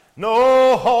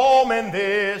No home in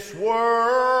this world,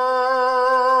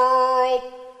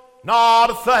 not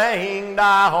a thing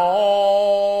I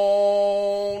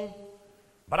own.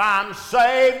 But I'm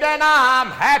saved and I'm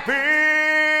happy,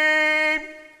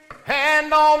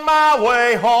 and on my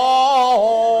way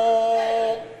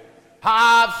home,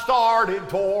 I've started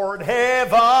toward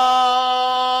heaven.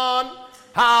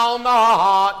 I'll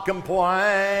not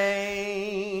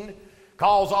complain,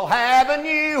 'cause I'll have a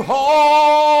new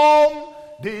home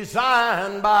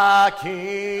designed by a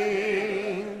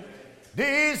king,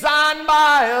 designed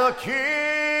by a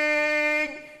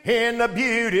king in the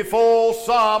beautiful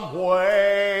somewhere.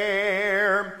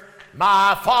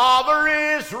 My Father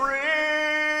is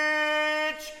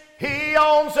rich, He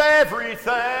owns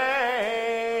everything.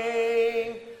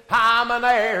 I'm an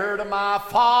heir to my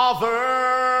Father,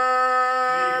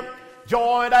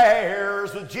 joint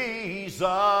heirs with Jesus.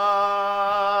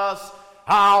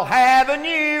 I'll have a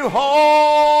new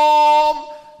home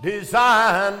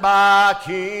designed by a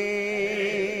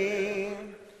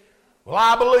king. Well,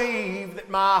 I believe that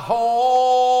my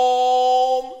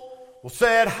home will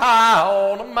set high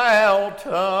on a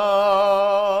mountain,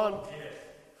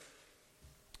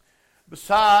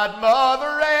 beside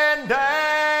mother and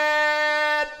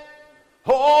dad,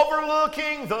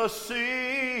 overlooking the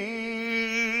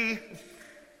sea.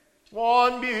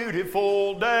 One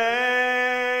beautiful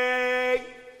day,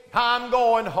 I'm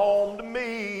going home to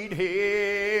meet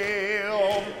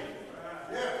Him.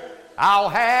 I'll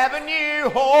have a new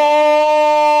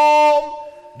home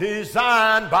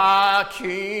designed by a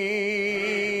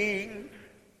king,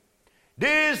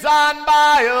 designed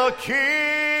by a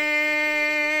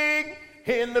king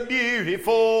in the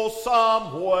beautiful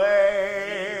somewhere.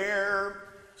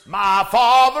 My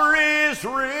Father is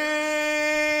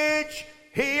rich,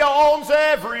 He owns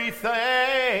everything.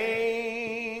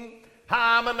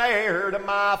 I'm an heir to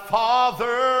my Father,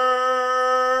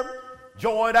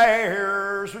 joint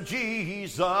heirs with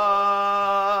Jesus.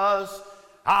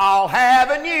 I'll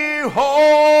have a new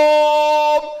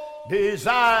home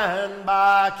designed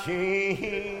by a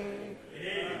king.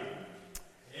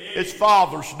 It's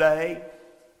Father's Day.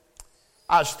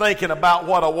 I was thinking about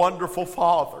what a wonderful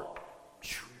Father.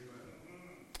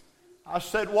 I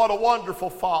said, what a wonderful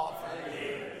Father.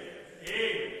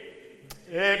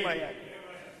 Amen.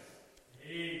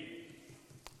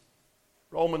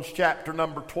 Romans chapter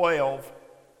number 12.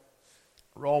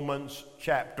 Romans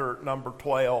chapter number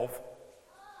 12.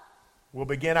 We'll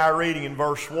begin our reading in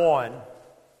verse 1.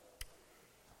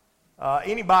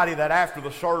 Anybody that after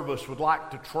the service would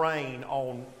like to train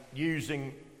on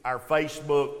using our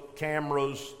Facebook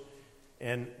cameras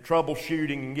and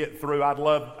troubleshooting and get through, I'd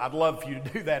love for you to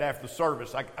do that after the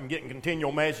service. I'm getting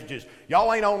continual messages.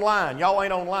 Y'all ain't online. Y'all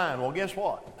ain't online. Well, guess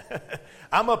what?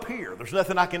 I'm up here. There's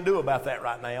nothing I can do about that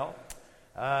right now.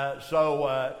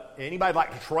 So anybody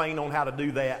like to train on how to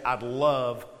do that, I'd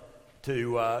love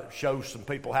to show some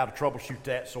people how to troubleshoot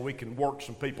that so we can work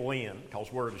some people in,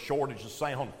 because we're at a shortage of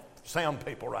sound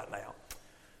people right now.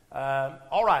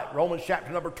 All right, Romans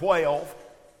chapter number 12,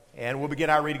 and we'll begin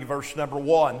our reading verse number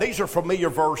 1. These are familiar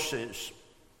verses.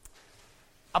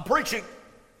 I'm going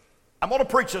to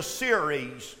preach a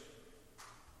series.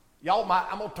 I'm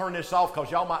going to turn this off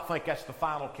because y'all might think that's the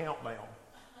final countdown.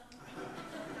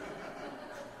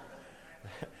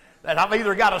 That I've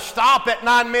either got to stop at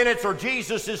 9 minutes or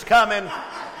Jesus is coming.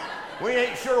 We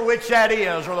ain't sure which that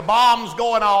is, or the bomb's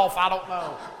going off. I don't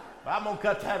know. But I'm going to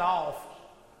cut that off.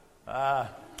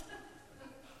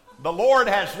 The Lord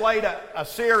has laid a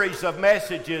series of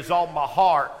messages on my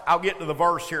heart. I'll get to the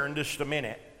verse here in just a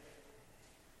minute.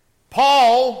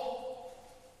 Paul,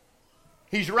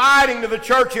 he's writing to the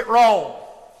church at Rome.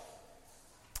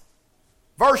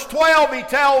 Verse 1, he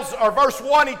tells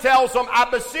them, I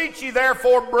beseech you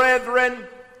therefore, brethren,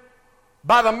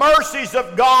 by the mercies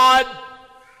of God,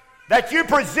 that you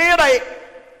present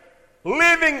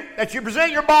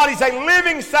your bodies a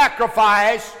living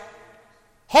sacrifice,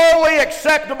 holy,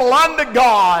 acceptable unto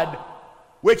God,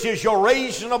 which is your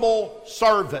reasonable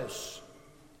service.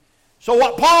 So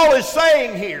what Paul is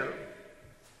saying here,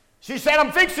 she said,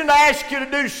 I'm fixing to ask you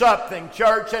to do something,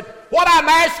 church. And what I'm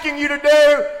asking you to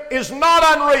do is not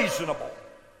unreasonable.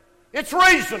 It's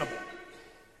reasonable.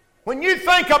 When you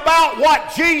think about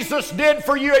what Jesus did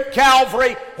for you at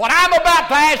Calvary, what I'm about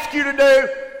to ask you to do,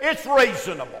 it's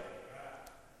reasonable.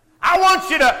 I want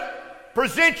you to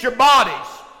present your bodies.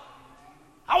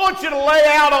 I want you to lay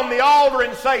out on the altar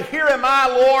and say, here am I,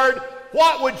 Lord.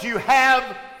 What would you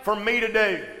have for me to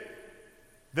do?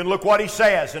 Then look what he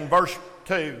says in verse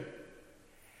 2.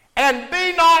 And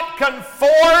be not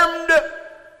conformed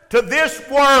to this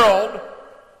world,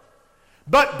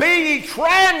 but be ye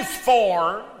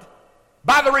transformed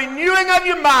by the renewing of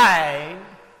your mind,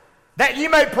 that ye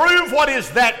may prove what is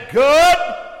that good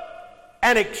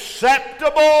and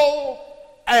acceptable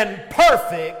and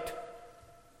perfect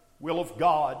will of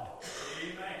God.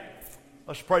 Amen.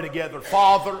 Let's pray together.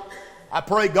 Father, I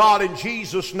pray, God, in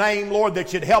Jesus' name, Lord,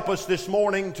 that you'd help us this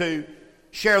morning to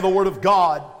share the Word of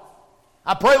God.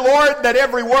 I pray, Lord, that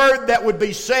every word that would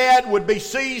be said would be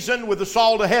seasoned with the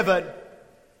salt of heaven.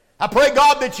 I pray,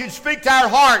 God, that you'd speak to our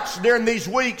hearts during these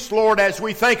weeks, Lord, as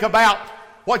we think about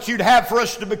what you'd have for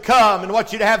us to become and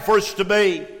what you'd have for us to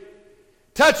be.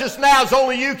 Touch us now as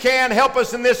only you can. Help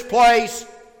us in this place.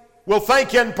 We'll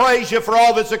thank you and praise you for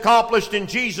all that's accomplished in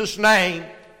Jesus' name.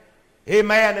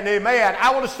 Amen and amen.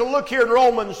 I want us to look here in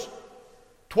Romans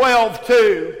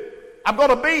 12:2. I'm going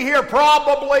to be here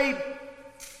probably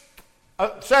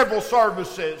several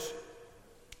services.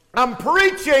 I'm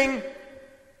preaching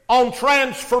on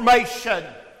transformation.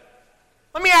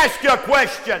 Let me ask you a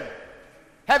question.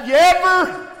 Have you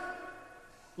ever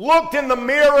looked in the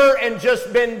mirror and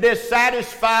just been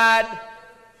dissatisfied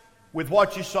with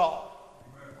what you saw?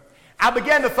 I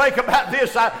began to think about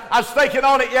this. I was thinking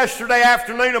on it yesterday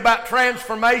afternoon about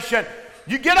transformation.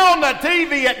 You get on the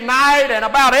TV at night and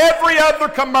about every other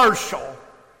commercial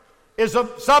is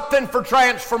something for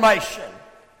transformation.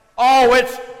 Oh,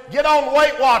 it's get on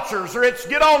Weight Watchers, or it's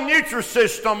get on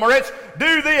Nutrisystem, or it's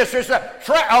do this. It's a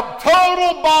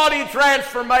total body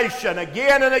transformation.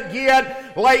 Again and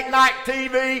again, late night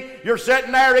TV, you're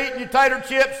sitting there eating your tater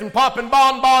chips and popping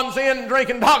bonbons in and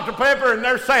drinking Dr. Pepper, and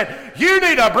they're saying, you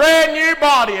need a brand new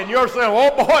body. And you're saying, oh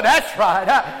boy, that's right.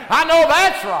 I know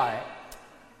that's right.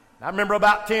 I remember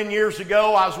about 10 years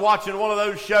ago, I was watching one of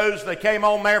those shows. They came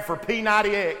on there for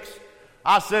P90X.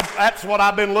 I said, that's what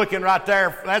I've been looking right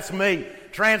there. That's me.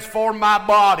 Transform my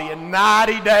body in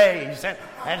 90 days.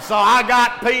 And so I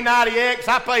got P90X.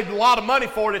 I paid a lot of money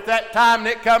for it at that time, and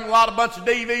it come in a bunch of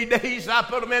DVDs. I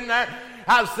put them in there.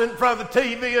 I was sitting in front of the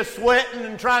TV sweating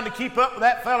and trying to keep up with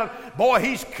that fella. Boy,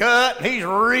 he's cut, and he's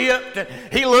ripped, and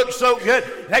he looks so good.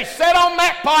 They said on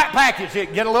that package,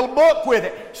 get a little book with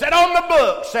it. Said on the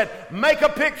book, said, make a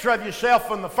picture of yourself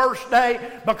from the first day,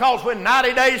 because when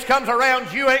 90 days comes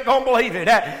around, you ain't going to believe it.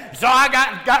 So I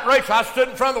got Rachel. I stood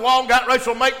in front of the wall and got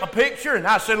Rachel to make my picture, and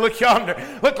I said, look yonder.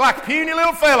 Look like a puny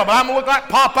little fella, but I'm going to look like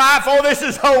Popeye before this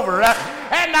is over.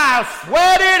 And I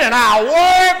sweated, and I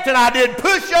worked, and I did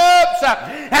push-ups,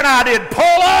 and I did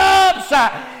pull-ups,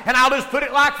 and I'll just put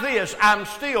it like this. I'm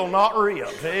still not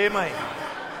ripped. Amen.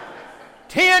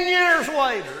 10 years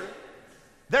later,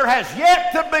 there has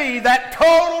yet to be that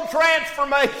total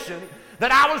transformation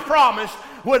that I was promised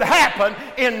would happen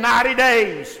in 90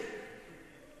 days.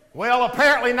 Well,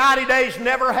 apparently 90 days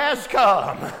never has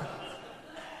come.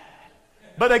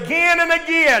 But again and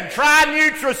again, try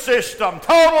Nutrisystem,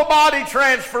 total body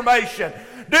transformation.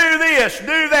 Do this, do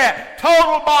that,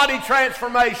 total body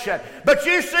transformation. But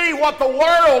you see, what the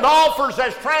world offers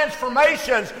as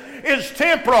transformations is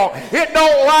temporal. It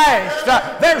don't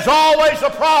last. There's always a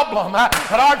problem.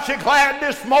 But aren't you glad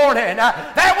this morning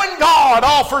that when God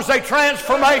offers a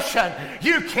transformation,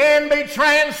 you can be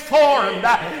transformed.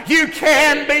 You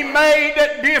can be made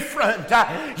different.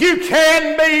 You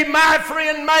can be, my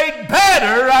friend, made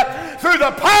better through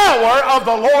the power of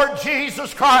the Lord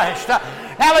Jesus Christ.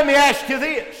 Now let me ask you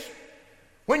this.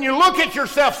 When you look at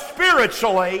yourself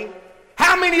spiritually,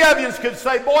 how many of you could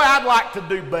say, boy, I'd like to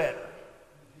do better?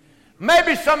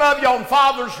 Maybe some of you on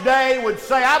Father's Day would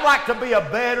say, I'd like to be a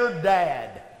better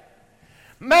dad.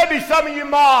 Maybe some of you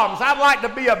moms, I'd like to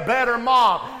be a better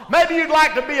mom. Maybe you'd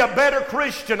like to be a better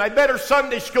Christian, a better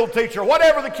Sunday school teacher,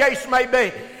 whatever the case may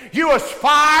be. You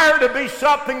aspire to be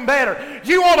something better.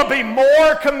 You want to be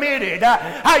more committed.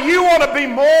 You want to be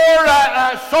more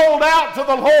sold out to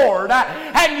the Lord.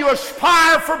 And you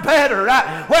aspire for better.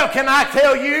 Well, can I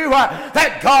tell you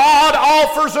that God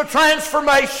offers a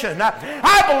transformation?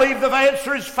 I believe the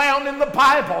answer is found in the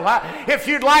Bible. If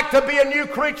you'd like to be a new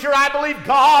creature, I believe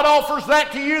God offers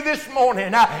that to you this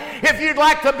morning. If you'd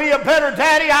like to be a better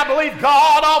daddy, I believe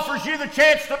God offers you the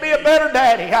chance to be a better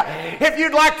daddy. If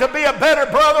you'd like to be a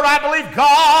better brother, I believe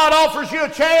God offers you a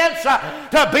chance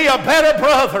to be a better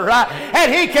brother,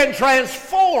 and He can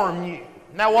transform you.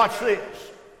 Now watch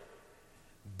this.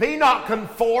 Be not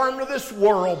conformed to this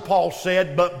world, Paul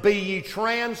said, but be ye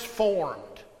transformed.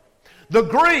 The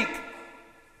Greek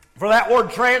for that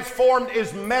word transformed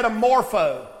is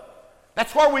metamorpho.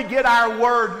 That's where we get our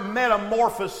word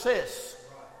metamorphosis.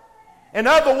 In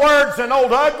other words, an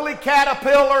old ugly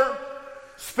caterpillar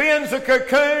spins a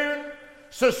cocoon,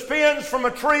 suspends from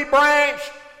a tree branch,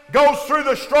 goes through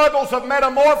the struggles of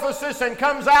metamorphosis, and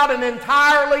comes out an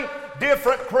entirely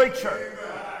different creature.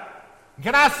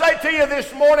 Can I say to you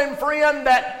this morning, friend,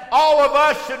 that all of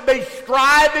us should be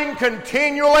striving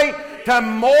continually to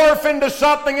morph into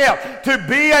something else, to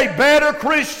be a better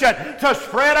Christian, to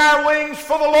spread our wings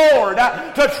for the Lord,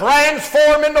 to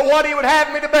transform into what He would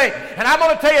have me to be. And I'm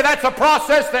going to tell you, that's a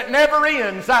process that never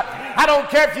ends. I don't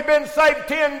care if you've been saved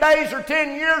 10 days or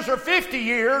 10 years or 50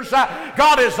 years,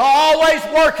 God is always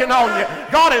working on you.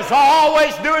 God is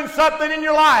always doing something in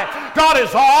your life. God is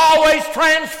always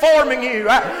transforming you.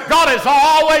 God has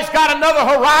always got another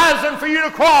horizon for you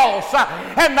to cross.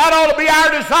 And that ought to be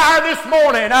our desire this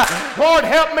morning. Lord,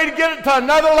 help me to get it to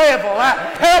another level.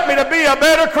 Help me to be a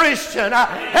better Christian.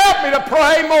 Help me to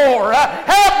pray more.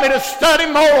 Help me to study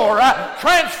more.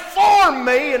 Transform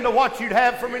me into what You'd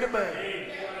have for me to be.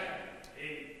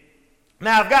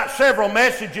 Now, I've got several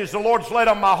messages the Lord's laid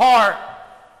on my heart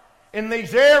in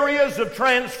these areas of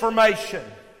transformation.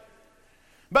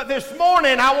 But this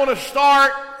morning, I want to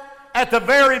start at the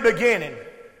very beginning.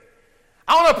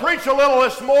 I want to preach a little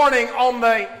this morning on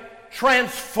a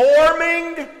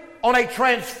transforming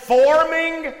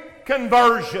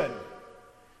conversion.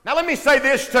 Now, let me say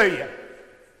this to you.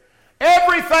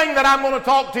 Everything that I'm going to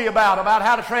talk to you about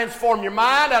how to transform your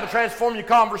mind, how to transform your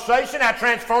conversation, how to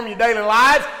transform your daily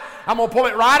lives, I'm going to pull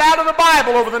it right out of the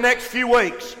Bible over the next few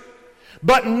weeks.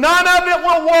 But none of it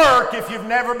will work if you've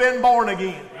never been born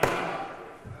again.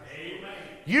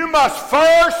 You must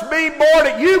first be born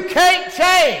again. You can't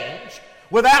change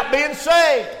without being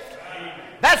saved.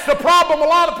 That's the problem a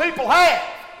lot of people have.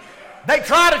 They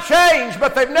try to change,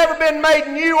 but they've never been made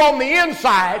new on the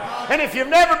inside. And if you've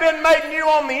never been made new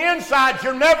on the inside,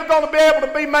 you're never going to be able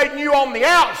to be made new on the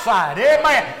outside.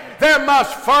 Amen. There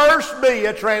must first be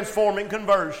a transforming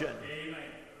conversion. Amen.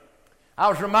 I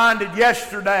was reminded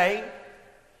yesterday,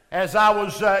 as I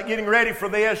was getting ready for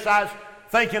this, I was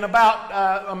thinking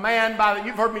about a man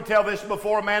you've heard me tell this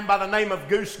before, a man by the name of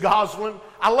Goose Goslin.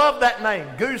 I love that name,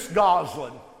 Goose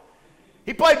Goslin.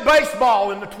 He played baseball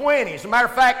in the 20s. As a matter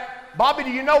of fact, Bobby, do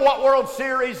you know what World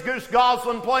Series Goose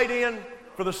Goslin played in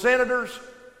for the Senators?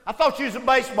 I thought you was a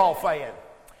baseball fan.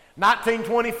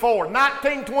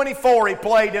 1924, he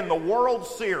played in the World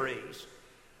Series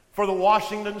for the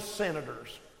Washington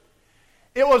Senators.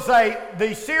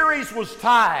 The series was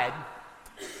tied.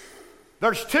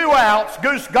 There's 2 outs.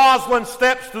 Goose Goslin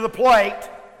steps to the plate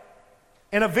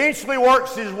and eventually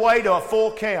works his way to a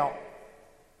full count.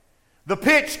 The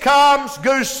pitch comes,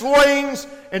 Goose swings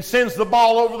and sends the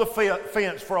ball over the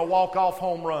fence for a walk-off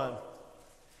home run.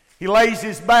 He lays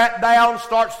his bat down,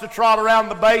 starts to trot around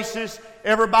the bases.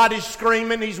 Everybody's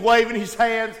screaming. He's waving his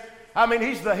hands. I mean,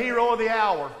 he's the hero of the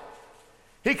hour.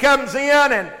 He comes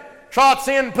in and trots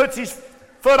in, puts his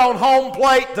foot on home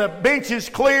plate. The bench is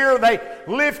clear. They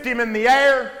lift him in the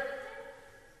air.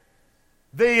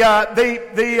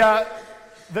 The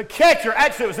catcher,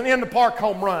 actually it was an in-the-park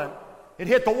home run. It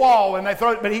hit the wall and they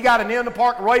threw it, but he got an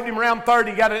in-the-park, waved him around third.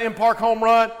 He got an in-park home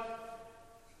run.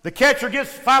 The catcher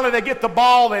finally they get the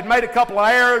ball. They'd made a couple of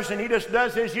errors, and he just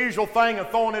does his usual thing of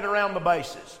throwing it around the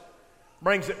bases.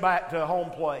 Brings it back to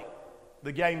home plate.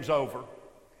 The game's over.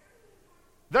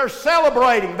 They're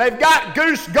celebrating. They've got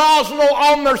Goose Gosnell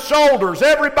on their shoulders.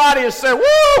 Everybody has said,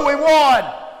 "Woo, we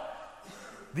won."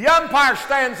 The umpire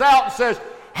stands out and says,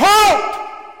 "Halt!"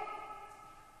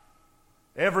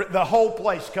 The whole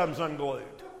place comes unglued.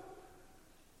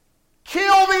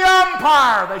 "Kill the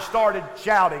umpire," they started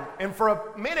shouting. And for a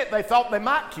minute they thought they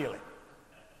might kill him.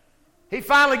 He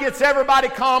finally gets everybody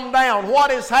calmed down.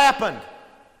 What has happened?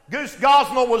 Goose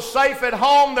Gosnell was safe at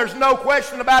home. There's no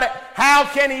question about it. How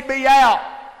can he be out?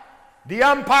 The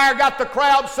umpire got the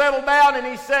crowd settled down and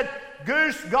he said,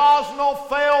 "Goose Gosnell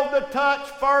failed to touch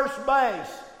first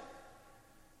base."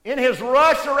 In his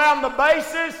rush around the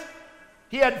bases,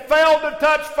 he had failed to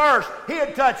touch first. He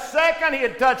had touched second, he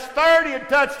had touched third, he had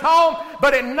touched home,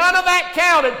 but none of that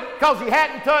counted because he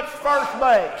hadn't touched first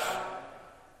base.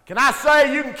 Can I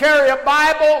say you can carry a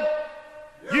Bible,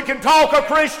 you can talk a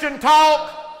Christian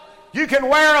talk, you can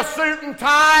wear a suit and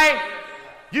tie,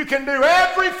 you can do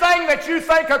everything that you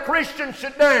think a Christian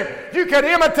should do. You can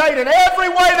imitate in every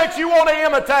way that you want to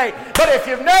imitate. But if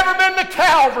you've never been to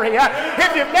Calvary,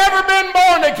 if you've never been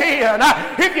born again,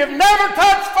 if you've never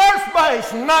touched first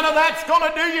base, none of that's going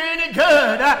to do you any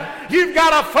good. You've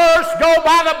got to first go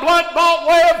by the blood-bought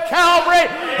way of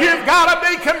Calvary. You've got to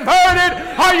be converted,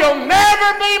 or you'll never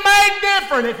be made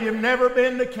different if you've never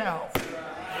been to Calvary.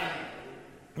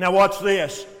 Now watch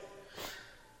this.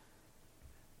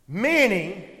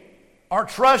 Many are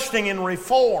trusting in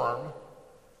reform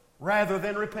rather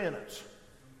than repentance.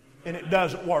 And it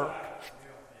doesn't work.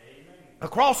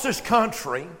 Across this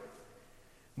country,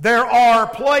 there are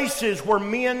places where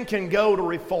men can go to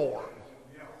reform.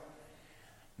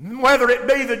 Whether it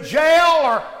be the jail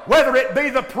or whether it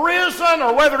be the prison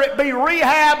or whether it be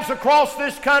rehabs across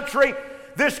this country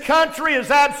is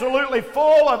absolutely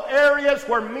full of areas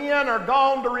where men are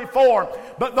gone to reform.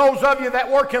 But those of you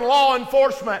that work in law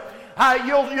enforcement,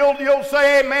 you'll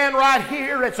say amen right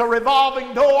here. It's a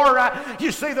revolving door.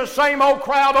 You see the same old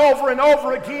crowd over and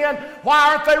over again.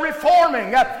 Why aren't they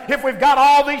reforming? If we've got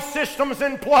all these systems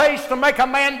in place to make a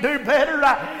man do better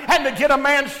and to get a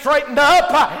man straightened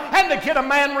up and to get a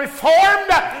man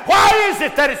reformed, why is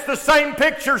it that it's the same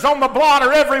pictures on the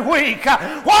blotter every week?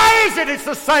 Why is it it's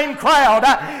the same crowd?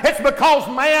 It's because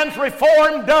man's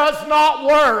reform does not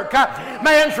work.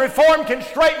 Man's reform can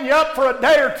straighten you up for a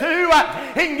day or two.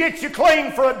 He can get you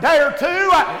clean for a day or two,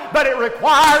 but it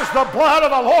requires the blood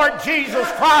of the Lord Jesus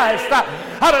Christ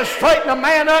to straighten a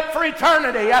man up for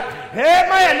eternity.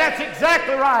 Amen, that's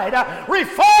exactly right.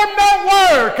 Reform don't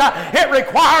work. It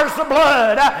requires the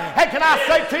blood. And can I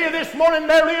say to you this morning,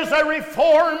 there is a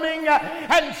reforming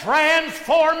and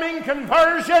transforming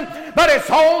conversion, but it's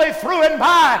only through and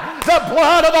by the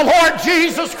blood of the Lord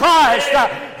Jesus Christ.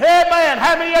 Amen.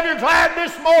 How many of you are glad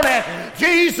this morning?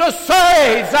 Jesus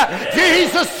saves.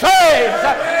 Jesus saves.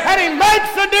 And He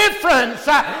makes a difference.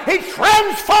 He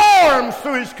transforms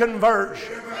through His conversion.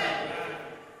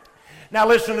 Now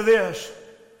listen to this.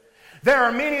 There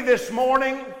are many this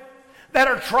morning that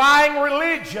are trying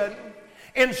religion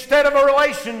instead of a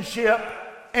relationship,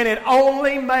 and it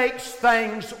only makes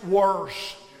things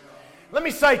worse. Let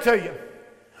me say to you,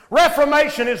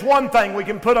 reformation is one thing. We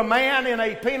can put a man in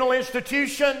a penal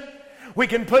institution. We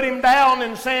can put him down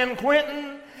in San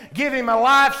Quentin, give him a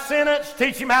life sentence,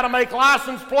 teach him how to make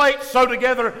license plates, sew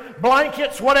together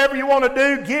blankets, whatever you want to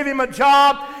do, give him a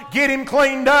job, get him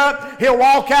cleaned up. He'll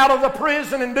walk out of the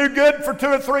prison and do good for 2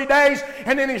 or 3 days,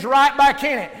 and then he's right back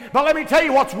in it. But let me tell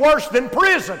you what's worse than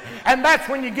prison, and that's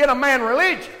when you get a man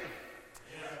religion.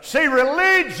 See,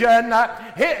 religion,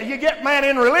 you get man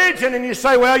in religion and you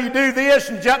say, well, you do this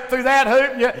and jump through that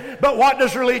hoop. But what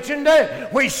does religion do?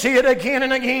 We see it again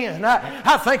and again.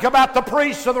 I think about the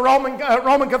priests of the Roman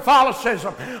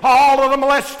Catholicism, all of the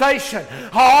molestation,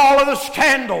 all of the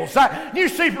scandals. You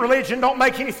see, religion don't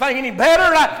make anything any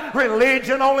better.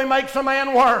 Religion only makes a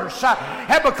man worse.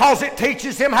 And because it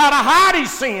teaches him how to hide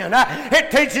his sin.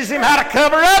 It teaches him how to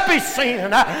cover up his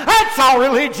sin. That's all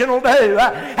religion will do.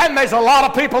 And there's a lot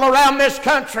of people around this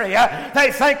country, they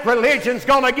think religion's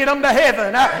going to get them to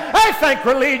heaven. They think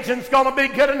religion's going to be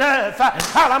good enough.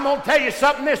 I'm going to tell you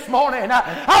something this morning.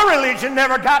 Our religion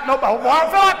never got nobody. I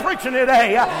feel like preaching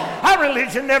today. Our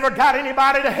religion never got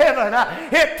anybody to heaven.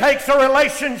 It takes a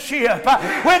relationship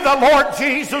with the Lord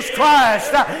Jesus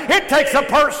Christ. It takes a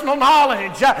personal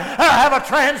knowledge, have a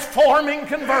transforming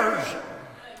conversion.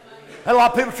 A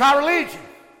lot of people try religion,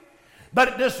 but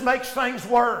it just makes things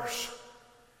worse.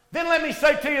 Then let me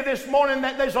say to you this morning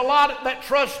that there's a lot that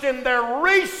trust in their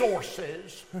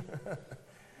resources,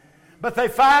 but they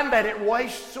find that it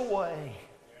wastes away.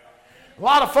 A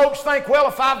lot of folks think, well,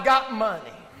 if I've got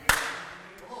money,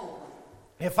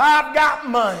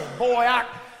 boy,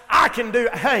 I can do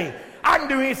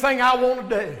anything I want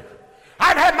to do.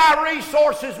 I'd have my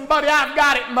resources, and buddy, I've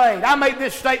got it made. I made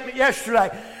this statement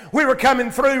yesterday. We were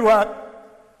coming through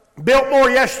Biltmore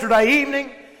yesterday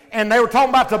evening, and they were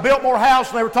talking about the Biltmore House,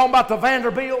 and they were talking about the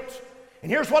Vanderbilts.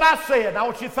 And here's what I said, and I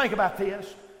want you to think about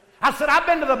this. I said, I've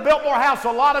been to the Biltmore House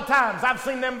a lot of times. I've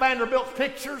seen them Vanderbilt's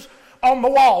pictures on the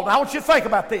wall. Now I want you to think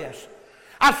about this.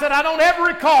 I said, I don't ever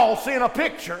recall seeing a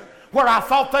picture where I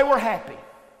thought they were happy.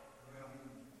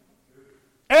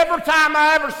 Every time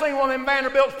I ever seen one of them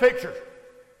Vanderbilt's pictures,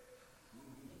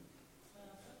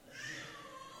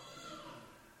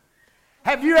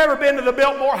 have you ever been to the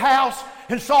Biltmore House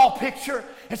and saw a picture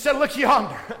and said, look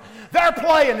yonder, they're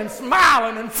playing and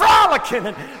smiling and frolicking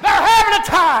and they're having a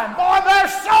time. Boy, they're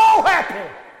so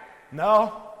happy.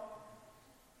 No.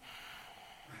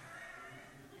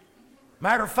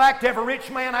 Matter of fact, every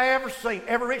rich man I ever seen,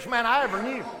 every rich man I ever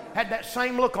knew had that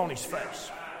same look on his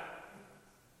face.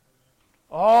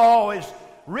 Oh, his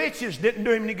riches didn't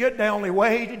do him any good. They only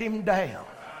weighted him down.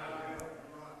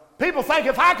 People think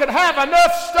if I could have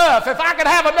enough stuff, if I could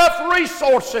have enough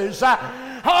resources,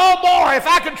 oh boy, if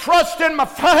I could trust in my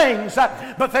things.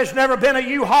 But there's never been a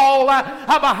U-Haul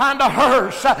behind a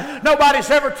hearse.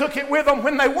 Nobody's ever took it with them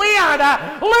when they went.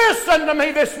 Listen to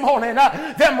me this morning.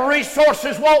 Them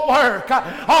resources won't work.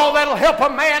 All that'll help a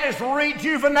man is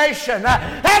rejuvenation.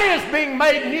 That is being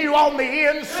made new on the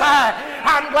inside.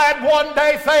 I'm glad one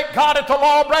day, thank God, at the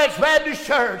Laurel Branch Baptist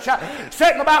Church,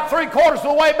 sitting about 3/4 of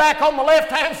the way back on the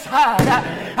left-hand side,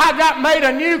 I got made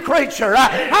a new creature.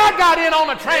 I got in on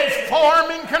a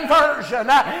transforming conversion.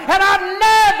 And I've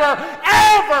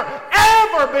never,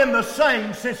 ever been the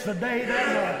same since the day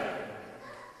that.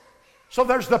 So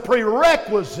there's the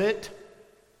prerequisite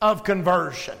of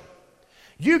conversion.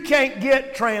 You can't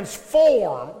get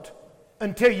transformed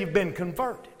until you've been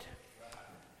converted.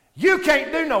 You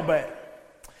can't do no better.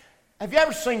 Have you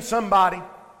ever seen somebody,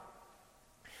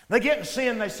 they get in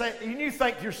sin, they say, and you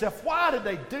think to yourself, why did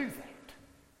they do that?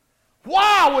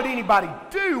 Why would anybody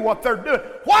do what they're doing?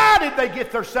 Why did they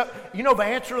get their stuff? You know the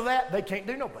answer to that? They can't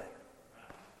do no better.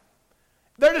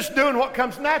 They're just doing what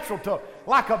comes natural to them,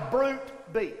 like a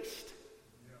brute beast.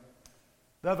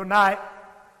 The other night,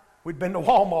 we'd been to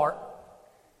Walmart.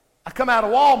 I come out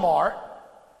of Walmart,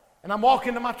 and I'm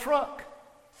walking to my truck.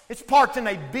 It's parked in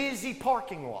a busy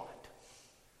parking lot.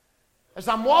 As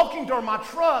I'm walking toward my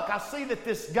truck, I see that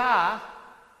this guy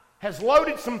has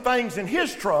loaded some things in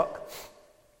his truck.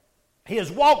 He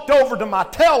has walked over to my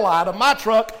tail light of my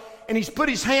truck, and he's put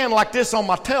his hand like this on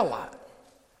my tail light.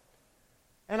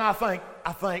 And I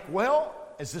think, well,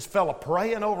 is this fella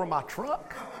praying over my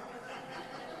truck?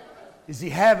 Is he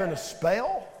having a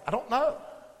spell? I don't know.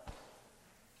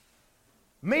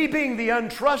 Me being the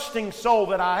untrusting soul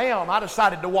that I am, I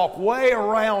decided to walk way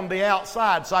around the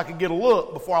outside so I could get a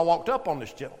look before I walked up on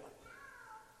this gentleman.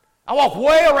 I walk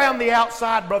way around the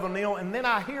outside, Brother Neil, and then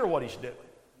I hear what he's doing.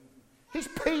 He's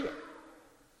peeing.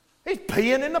 He's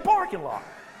peeing in the parking lot,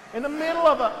 in the middle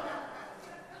of a...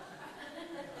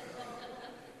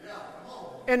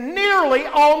 and nearly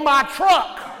on my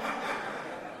truck.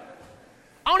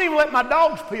 I don't even let my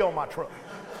dogs pee on my truck.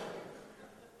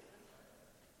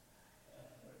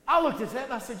 I looked at that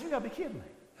and I said, you got to be kidding me.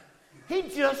 He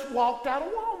just walked out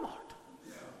of Walmart.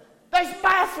 There's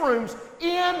bathrooms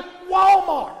in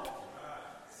Walmart.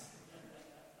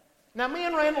 Now, me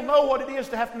and Randall know what it is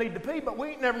to have to need to pee, but we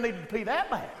ain't never needed to pee that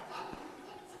bad.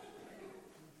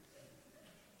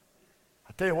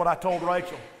 I tell you what I told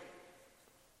Rachel.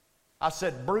 I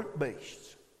said, brute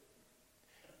beasts.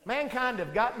 Mankind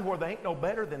have gotten where they ain't no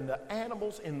better than the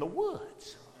animals in the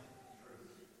woods.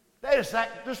 They just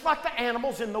like the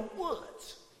animals in the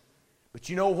woods. But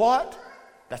you know what?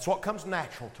 That's what comes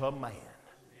natural to a man.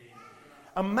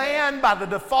 A man, by the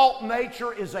default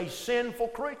nature, is a sinful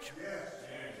creature.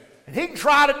 And he can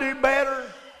try to do better.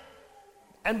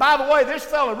 And by the way, this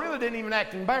fella really didn't even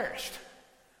act embarrassed.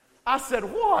 I said,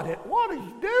 what are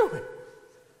you doing?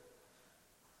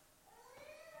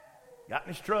 Got in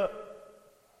his truck.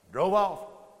 Drove off.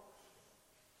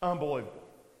 Unbelievable.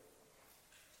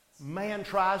 Man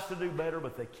tries to do better,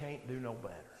 but they can't do no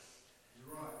better.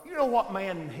 You know what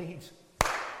man needs?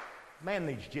 Man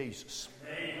needs Jesus.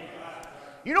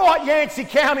 You know what Yancey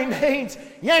County needs?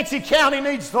 Yancey County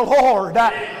needs the Lord.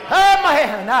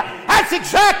 That's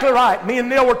exactly right. Me and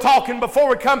Neil were talking before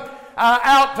we come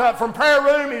out from prayer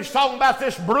room. He was talking about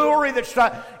this brewery that's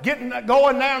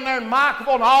going down there in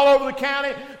Michaelville and all over the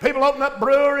county. People open up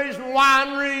breweries and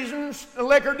wineries and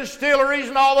liquor distilleries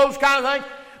and all those kind of things.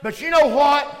 But you know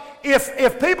what?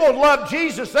 If people would love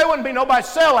Jesus, there wouldn't be nobody to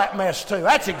sell that mess to.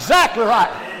 That's exactly right.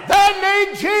 They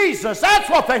need Jesus. That's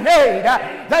what they need.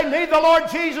 They need the Lord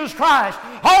Jesus Christ.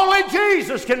 Only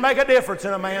Jesus can make a difference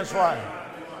in a man's life.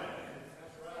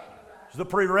 It's the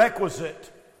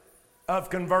prerequisite of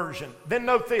conversion. Then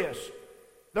note this.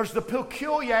 There's the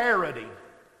peculiarity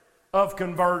of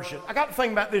conversion. I got to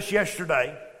think about this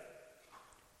yesterday.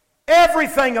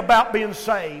 Everything about being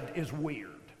saved is weird.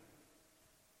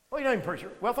 What do you mean, preacher?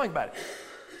 Well, think about it.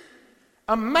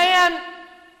 A man,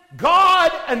 God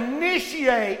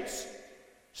initiates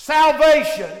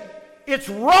salvation. It's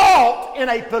wrought in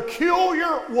a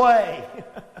peculiar way.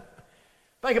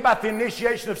 Think about the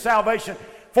initiation of salvation.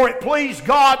 For it pleased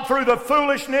God through the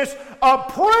foolishness of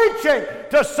preaching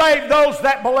to save those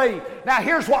that believe. Now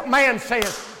here's what man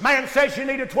says. Man says you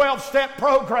need a 12-step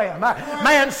program.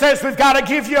 Man says we've got to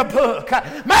give you a book.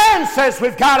 Man says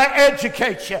we've got to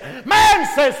educate you. Man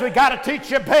says we've got to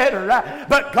teach you better.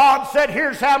 But God said,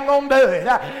 here's how I'm going to do it.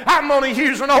 I'm going to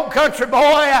use an old country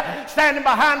boy standing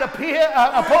behind a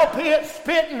pulpit,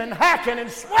 spitting and hacking and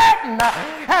sweating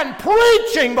and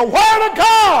preaching the Word of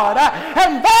God.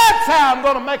 And that's how I'm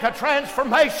going to make a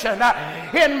transformation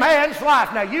in man's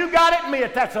life. Now you got to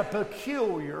admit that's a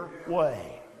peculiar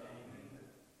way.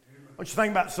 What you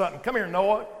think about something? Come here,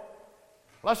 Noah.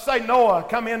 Let's say Noah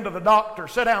come into the doctor.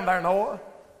 Sit down there, Noah.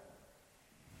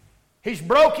 He's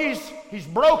broke his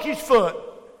foot.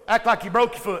 Act like you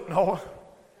broke your foot, Noah.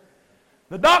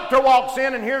 The doctor walks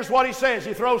in and here's what he says.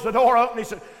 He throws the door open and he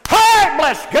says, "Hey, Hey,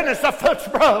 bless goodness, the foot's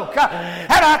broke.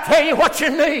 And I tell you what you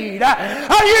need.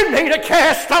 You need a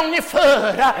cast on your foot.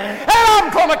 And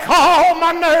I'm going to call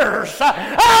my nurse.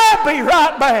 I'll be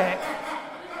right back.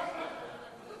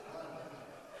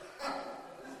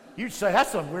 You'd say,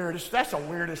 that's the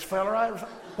weirdest fella I ever saw.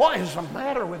 What is the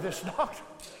matter with this doctor?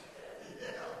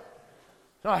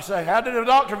 So I say, how did the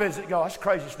doctor visit go? That's the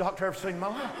craziest doctor I've ever seen in my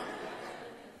life.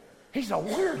 He's a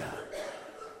weirdo.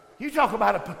 You talk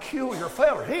about a peculiar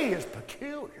fella. He is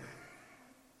peculiar.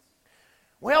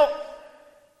 Well,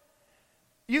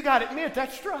 you got to admit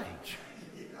that's strange.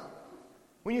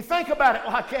 When you think about it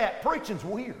like that, preaching's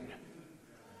weird.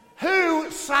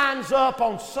 Who signs up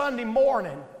on Sunday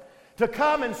morning to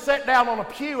come and sit down on a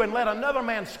pew and let another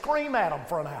man scream at them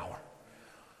for an hour?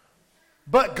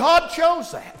 But God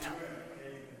chose that.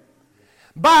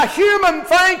 By human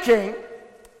thinking,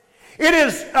 it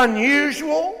is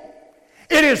unusual,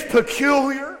 it is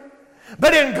peculiar,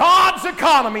 but in God's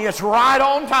economy, it's right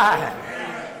on time.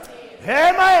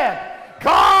 Amen.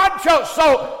 God chose.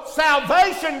 So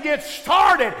salvation gets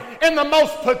started in the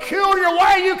most peculiar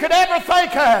way you could ever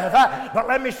think of. But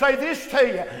let me say this to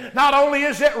you. Not only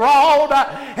is it wrought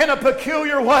in a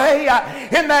peculiar way,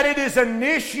 in that it is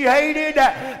initiated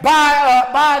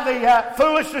by the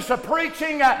foolishness of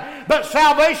preaching, but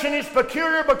salvation is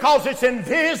peculiar because it's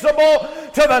invisible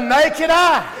to the naked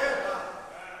eye.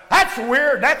 That's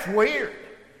weird. That's weird.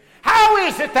 How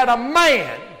is it that a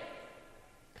man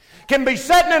can be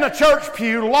sitting in a church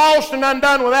pew, lost and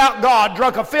undone without God,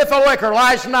 drunk a fifth of liquor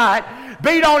last night,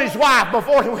 beat on his wife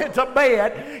before he went to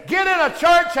bed, get in a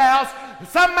church house,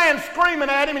 some man screaming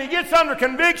at him, and he gets under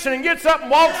conviction and gets up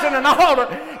and walks in an altar,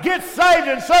 gets saved,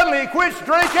 and suddenly he quits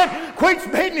drinking, quits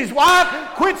beating his wife,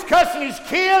 quits cussing his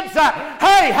kids.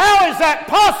 Hey, how is that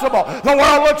possible? The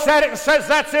world looks at it and says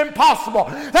that's impossible.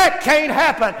 That can't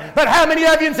happen. But how many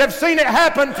of you have seen it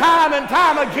happen time and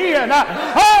time again?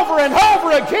 Over and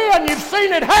over again, you've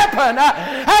seen it happen.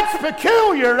 That's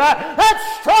peculiar. That's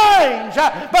strange.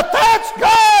 But that's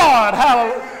God.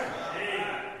 Hallelujah.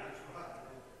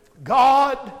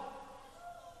 God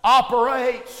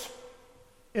operates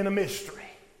in a mystery.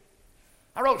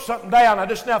 I wrote something down. I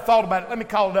just now thought about it. Let me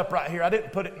call it up right here. I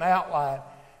didn't put it in the outline.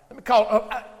 Let me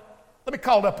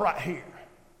call it up right here.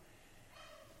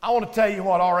 I want to tell you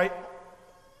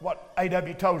what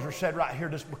A.W. Tozer said right here,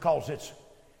 just because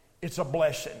it's a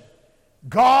blessing.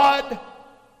 God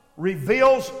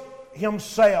reveals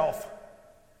himself,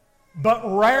 but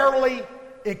rarely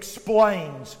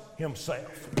explains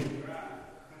himself.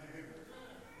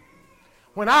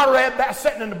 When I read that,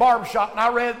 sitting in the barbershop, and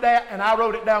I read that, and I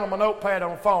wrote it down on my notepad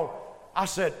on the phone, I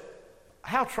said,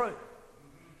 how true?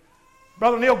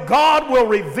 Brother Neil, God will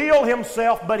reveal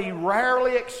himself, but he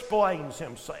rarely explains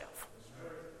himself.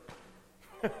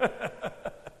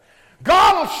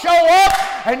 God will show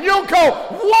up and you'll go,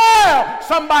 wow!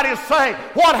 Somebody will say,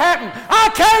 what happened? I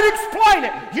can't explain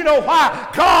it. You know why?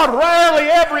 God rarely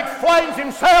ever explains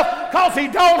himself, because he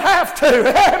don't have to.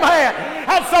 Amen.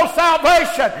 And so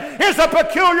salvation is a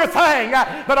peculiar thing.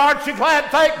 But aren't you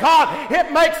glad, thank God,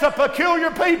 it makes a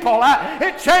peculiar people.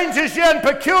 It changes you in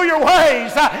peculiar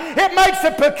ways. It makes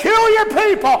a peculiar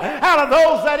people out of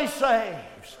those that he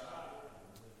saves.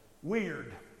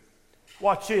 Weird.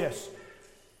 Watch this.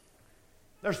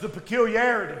 There's the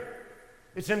peculiarity.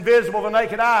 It's invisible to the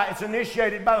naked eye. It's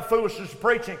initiated by the foolishness of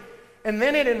preaching. And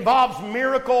then it involves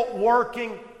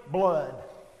miracle-working blood.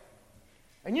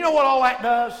 And you know what all that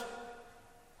does?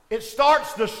 It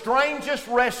starts the strangest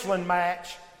wrestling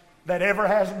match that ever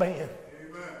has been.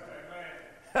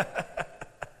 Amen.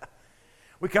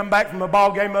 We come back from a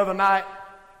ball game the other night.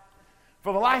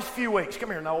 For the last few weeks,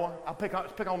 come here, Noah. I'll pick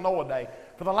on Noah Day.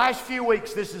 For the last few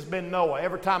weeks, this has been Noah.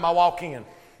 Every time I walk in.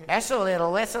 That's a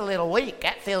little weak.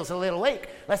 That feels a little weak.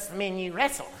 Let's mean you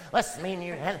wrestle. I'm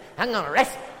going to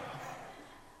wrestle.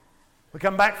 We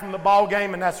come back from the ball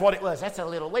game, and that's what it was. That's a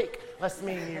little weak. Let's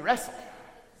mean you wrestle.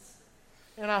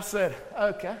 And I said,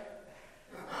 okay.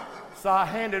 So I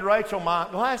handed Rachel my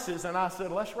glasses, and I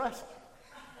said, let's wrestle.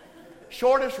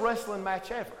 Shortest wrestling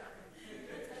match ever.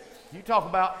 You talk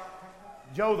about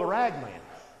Joe the Ragman.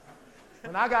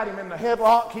 When I got him in the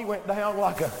headlock, he went down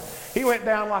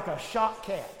like a shot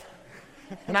cat.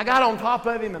 And I got on top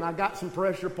of him, and I got some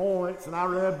pressure points, and I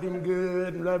rubbed him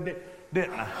good and rubbed it,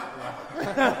 didn't I?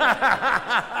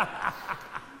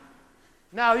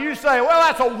 Now you say, well,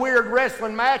 that's a weird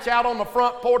wrestling match out on the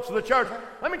front porch of the church.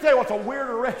 Let me tell you what's a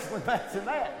weirder wrestling match than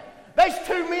that. These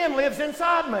two men lives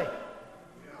inside me.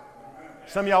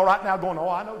 Some of y'all right now going, oh,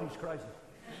 I know he's crazy.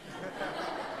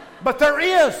 But there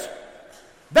is.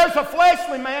 There's a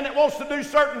fleshly man that wants to do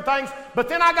certain things, but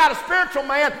then I got a spiritual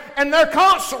man, and they're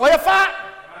constantly a fight.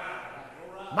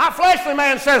 My fleshly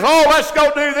man says, oh, let's go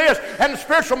do this. And the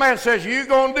spiritual man says, you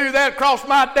going to do that across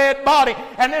my dead body.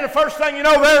 And then the first thing you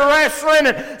know, they're wrestling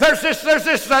and there's this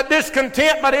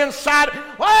discontent, but inside,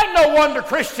 well, no wonder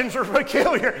Christians are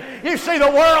peculiar. You see, the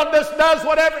world just does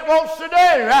whatever it wants to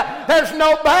do. There's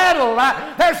no battle.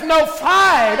 There's no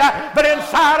fight. But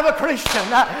inside of a Christian,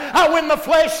 when the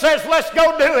flesh says, let's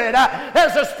go do it,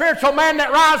 there's a spiritual man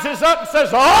that rises up and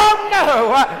says, oh,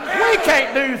 no, we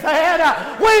can't do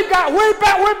that.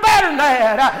 We're better than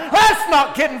that. Let's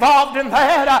not get involved in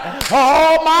that.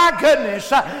 Oh, my goodness.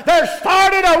 There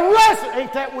started a wrestle.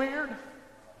 Ain't that weird?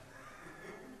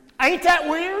 Ain't that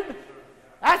weird?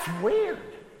 That's weird.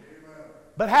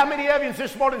 But how many of you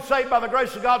this morning saved by the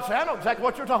grace of God say, I know exactly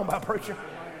what you're talking about, preacher.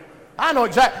 I know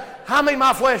exactly. How many of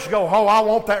my flesh go, oh, I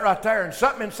want that right there. And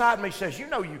something inside me says, you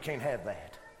know you can't have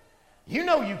that. You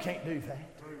know you can't do that.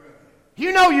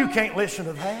 You know you can't listen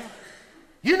to that.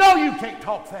 You know you can't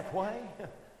talk that way.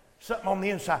 Something on the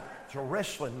inside. It's a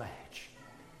wrestling match.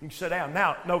 You can sit down.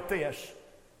 Now, note this.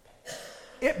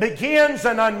 It begins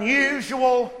an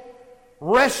unusual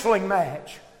wrestling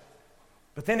match,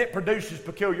 but then it produces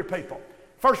peculiar people.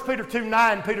 1 Peter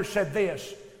 2:9, Peter said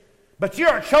this, but you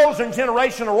are a chosen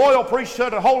generation, a royal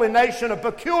priesthood, a holy nation, a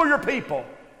peculiar people,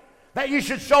 that you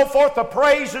should show forth the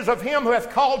praises of him who hath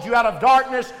called you out of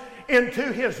darkness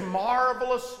into his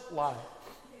marvelous light.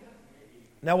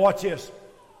 Now watch this.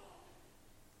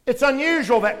 It's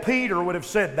unusual that Peter would have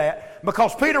said that,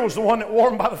 because Peter was the one that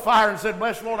warmed by the fire and said,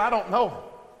 bless the Lord, I don't know.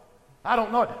 I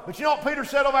don't know it. But you know what Peter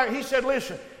said over there? He said,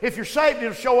 listen, if you're saved,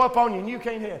 it'll show up on you and you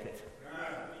can't help it.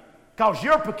 Because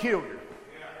you're peculiar.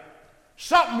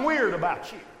 Something weird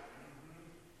about you.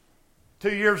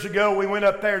 2 years ago, we went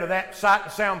up there to that Sight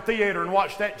and Sound Theater and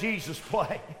watched that Jesus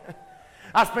play.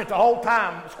 I spent the whole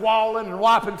time squalling and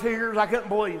wiping tears. I couldn't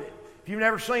believe it. If you've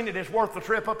never seen it, it's worth the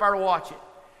trip up there to watch it.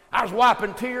 I was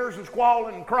wiping tears and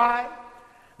squalling and crying.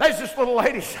 There's this little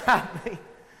lady beside me.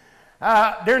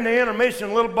 During the intermission,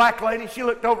 a little black lady, she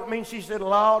looked over at me and she said,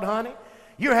 Lord, honey,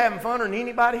 you're having funner than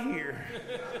anybody here.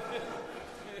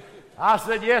 I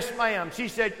said, yes, ma'am. She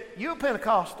said, you a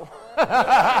Pentecostal? Oh,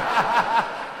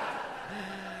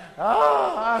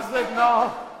 I said,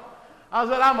 no. I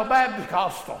said, I'm a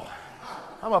Baptist-costal.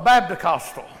 I'm a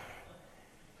Baptist-costal.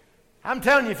 I'm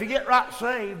telling you, if you get right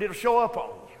saved, it'll show up on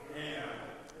you.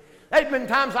 There's been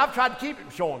times I've tried to keep it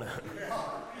from showing up.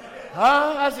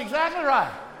 That's exactly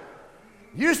right.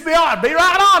 Used to be honest. Be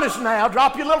right honest now.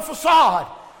 Drop your little facade.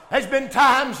 There's been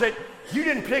times that you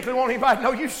didn't particularly want anybody to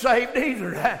know you saved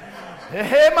either.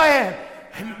 Amen.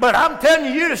 But I'm telling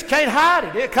you, you just can't hide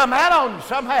it. It'll come out on you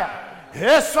somehow.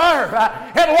 Yes, sir.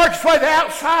 It'll work its way to the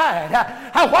outside.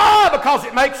 Why? Because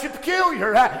it makes you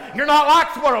peculiar. You're not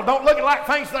like the world. Don't look at like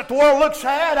things that the world looks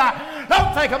at.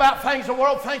 Don't think about things the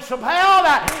world thinks about.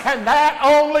 And that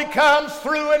only comes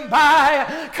through and by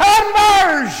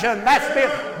conversion. That's been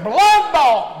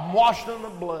blood-bought and washed in the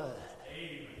blood.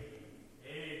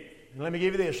 And let me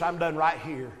give you this. I'm done right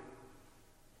here.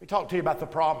 Let me talk to you about the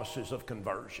promises of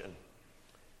conversion.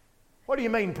 What do you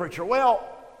mean, preacher? Well,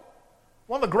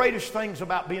 one of the greatest things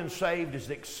about being saved is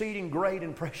the exceeding great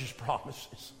and precious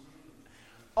promises.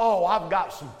 Oh, I've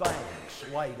got some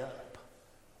things laid up.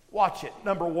 Watch it.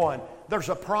 Number one, there's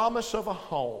a promise of a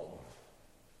home.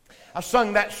 I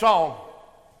sung that song,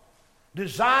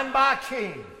 designed by a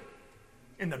king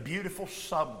in the beautiful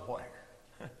somewhere.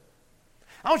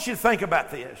 I want you to think about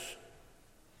this.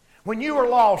 When you were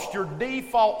lost, your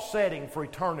default setting for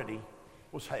eternity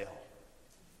was hell.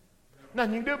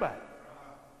 Nothing you can do about it.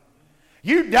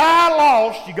 You die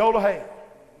lost, you go to hell.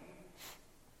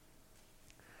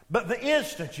 But the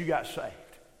instant you got saved,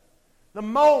 the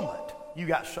moment you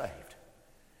got saved,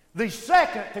 the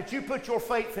second that you put your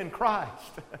faith in Christ,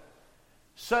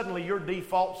 suddenly your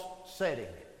default setting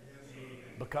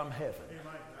become heaven.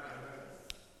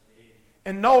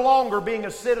 And no longer being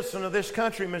a citizen of this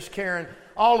country, Miss Karen,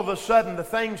 all of a sudden the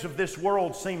things of this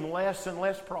world seem less and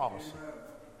less promising.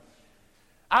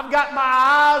 I've got my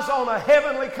eyes on a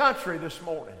heavenly country this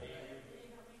morning.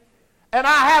 And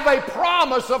I have a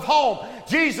promise of home.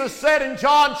 Jesus said in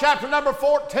John chapter number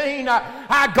 14,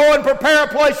 I go and prepare a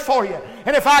place for you.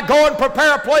 And if I go and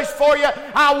prepare a place for you,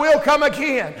 I will come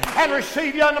again and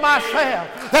receive you unto myself,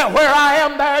 that where I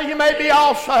am there you may be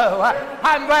also.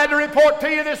 I'm glad to report to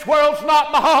you this world's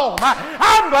not my home.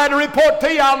 I'm glad to report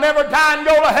to you I'll never die and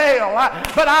go to hell.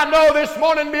 But I know this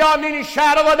morning beyond any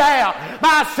shadow of a doubt,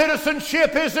 my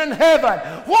citizenship is in heaven.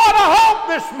 What a hope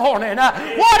this morning.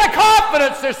 What a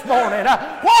confidence this morning.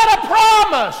 What a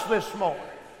promise this morning.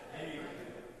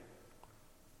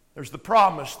 There's the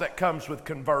promise that comes with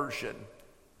conversion.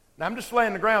 Now, I'm just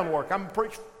laying the groundwork.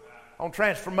 I'm on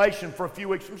transformation for a few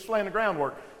weeks. I'm just laying the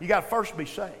groundwork. You got to first be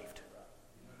saved.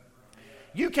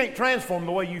 You can't transform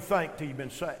the way you think till you've been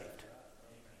saved.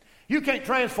 You can't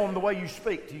transform the way you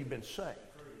speak till you've been saved.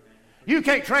 You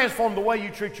can't transform the way you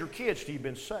treat your kids till you've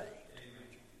been saved.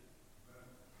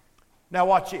 Now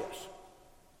watch this.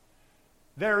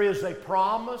 There is a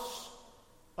promise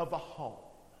of a home.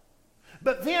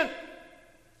 But then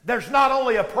there's not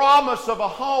only a promise of a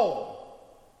home,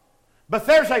 but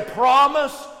there's a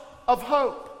promise of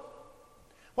hope.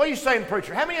 What are you saying,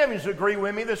 preacher? How many of you agree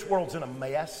with me? This world's in a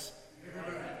mess.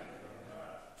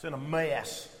 It's in a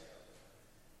mess.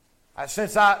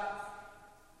 Since I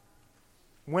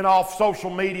went off social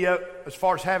media, as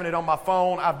far as having it on my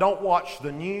phone, I don't watch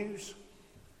the news.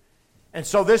 And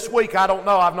so this week, I don't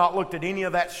know, I've not looked at any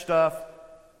of that stuff.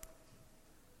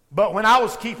 But when I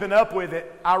was keeping up with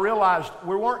it, I realized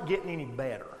we weren't getting any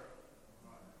better.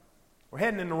 We're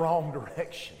heading in the wrong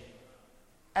direction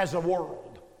as a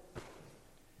world.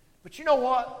 But you know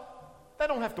what? They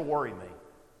don't have to worry me.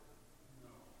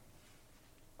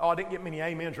 Oh, I didn't get many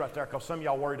amens right there because some of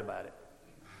y'all worried about it.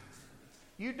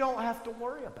 You don't have to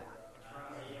worry about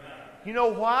it. You know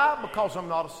why? Because I'm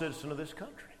not a citizen of this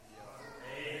country.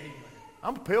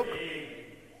 I'm a pilgrim.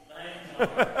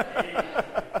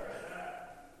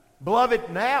 Beloved,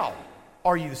 now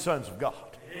are you the sons of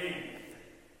God.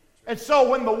 And so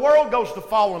when the world goes to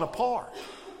falling apart,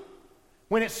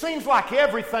 when it seems like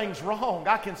everything's wrong,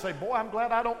 I can say, boy, I'm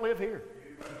glad I don't live here.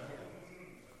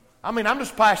 I mean, I'm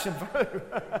just passing through.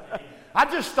 I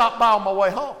just stopped by on my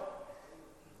way home.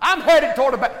 I'm headed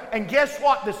toward a back. And guess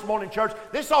what this morning, church?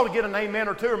 This ought to get an amen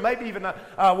or two, or maybe even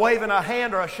a waving a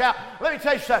hand or a shout. Let me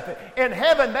tell you something. In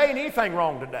heaven, there ain't anything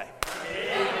wrong today.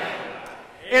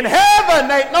 In heaven,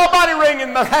 there ain't nobody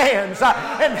wringing the hands.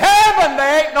 In heaven,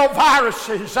 there ain't no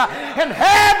viruses. In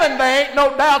heaven, there ain't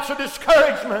no doubts or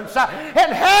discouragements.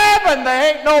 In heaven,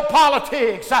 there ain't no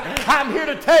politics. I'm here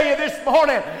to tell you this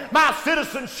morning, my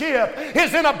citizenship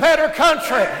is in a better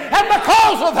country. And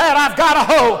because of that, I've got a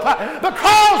hope.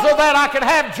 Because of that, I can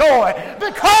have joy.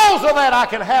 Because of that, I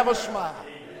can have a smile.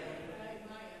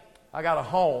 I got a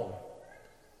home,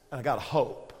 and I got a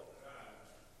hope.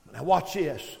 Now watch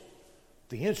this.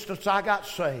 The instant I got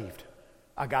saved,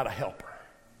 I got a helper.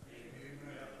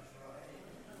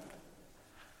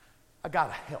 I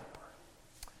got a helper.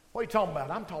 What are you talking about?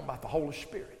 I'm talking about the Holy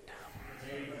Spirit.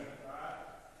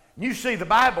 You see, the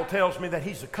Bible tells me that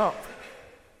He's a comfort.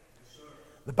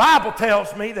 The Bible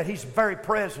tells me that He's a very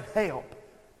present help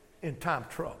in time of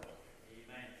trouble.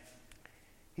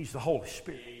 He's the Holy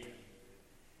Spirit.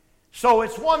 So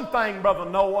it's one thing, Brother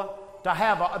Noah, to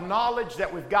have a knowledge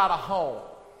that we've got a home.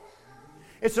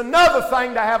 It's another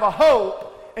thing to have a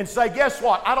hope and say, guess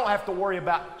what? I don't have to worry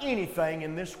about anything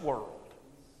in this world.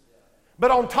 But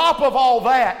on top of all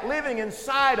that, living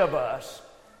inside of us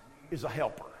is a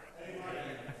helper.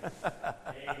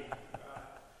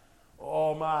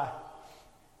 Oh my.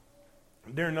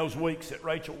 During those weeks that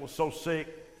Rachel was so sick,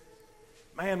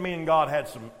 man, me and God had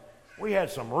some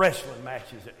wrestling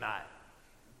matches at night.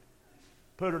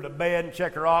 Put her to bed and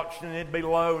check her oxygen, it'd be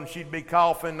low and she'd be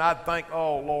coughing. And I'd think,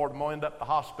 oh Lord, I'm going to end up at the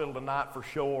hospital tonight for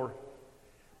sure.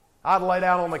 I'd lay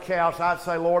down on the couch, I'd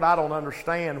say, Lord, I don't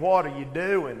understand. What are you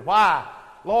doing? Why?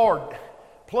 Lord,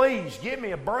 please give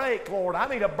me a break, Lord. I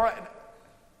need a break.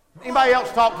 Anybody else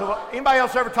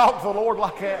ever talk to the Lord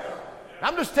like that?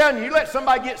 I'm just telling you, you let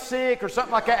somebody get sick or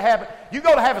something like that happen, you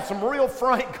go to having some real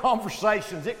frank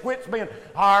conversations. It quits being,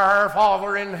 our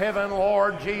Father in heaven,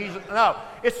 Lord Jesus. No,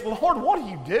 it's, Lord, what are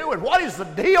you doing? What is the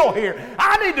deal here?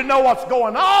 I need to know what's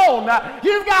going on. Now,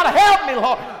 you've got to help me,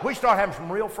 Lord. We start having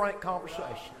some real frank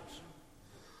conversations.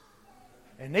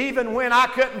 And even when I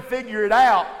couldn't figure it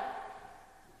out,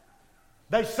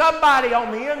 there's somebody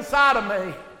on the inside of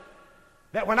me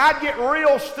that when I'd get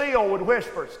real still would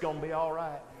whisper, it's going to be all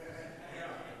right.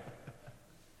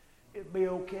 It'll be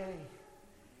okay.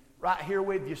 Right here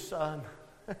with you, son.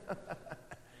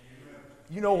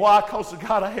 You know why? Because I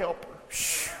got a helper.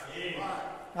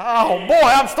 Oh boy,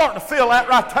 I'm starting to feel that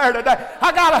right there today.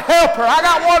 I got a helper. I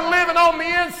got one living on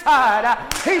the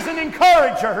inside. He's an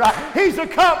encourager. He's a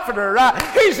comforter.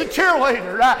 He's a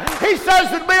cheerleader. He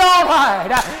says it'll be all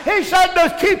right. He said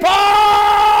to keep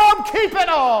on keeping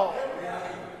on.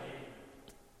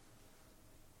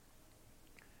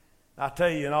 I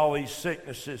tell you, in all these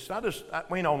sicknesses,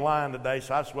 we ain't online today,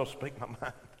 so I just will speak my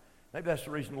mind. Maybe that's the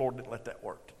reason the Lord didn't let that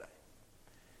work today.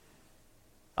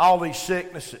 All these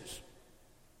sicknesses,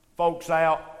 folks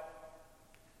out,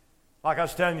 like I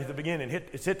was telling you at the beginning,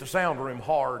 it's hit the sound room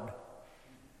hard.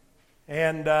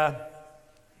 And a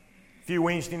few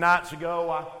Wednesday nights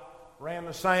ago, I ran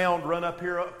the sound, run up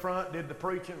here up front, did the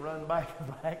preaching, run back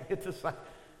and back, hit the sound.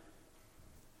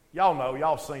 Y'all know,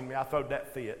 y'all seen me. I throwed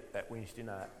that fit that Wednesday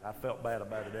night. I felt bad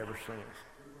about it ever since.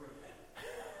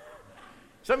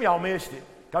 Some of y'all missed it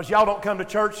because y'all don't come to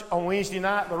church on Wednesday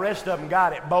night. The rest of them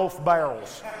got it, both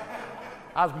barrels.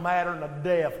 I was madder than the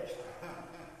devil.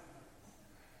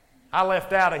 I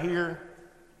left out of here.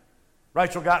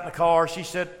 Rachel got in the car. She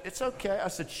said, "It's okay." I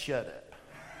said, "Shut up."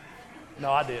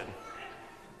 No, I didn't.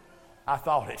 I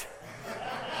thought it.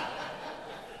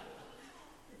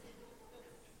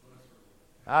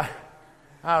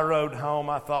 I rode home.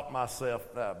 I thought to myself,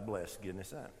 oh, bless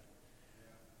goodness.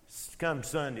 Come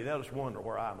Sunday, they'll just wonder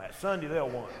where I'm at. Sunday, they'll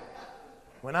wonder.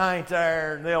 When I ain't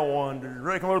there, they'll wonder,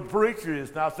 reckon where the preacher is.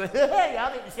 And I'll say, hey,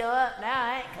 y'all need to show up now.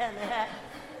 I ain't coming out.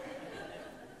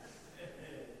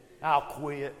 I'll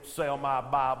quit, sell my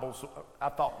Bibles. I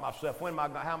thought to myself, how am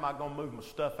I going to move my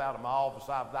stuff out of my office?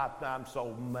 I'm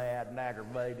so mad and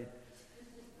aggravated.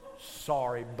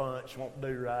 Sorry bunch, won't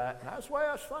do right. And that's the way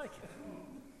I was thinking.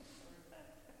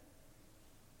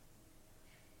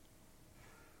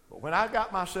 But when I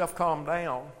got myself calmed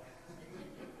down,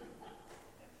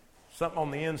 something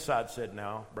on the inside said,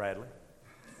 "Now, Bradley."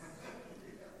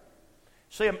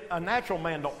 See, a natural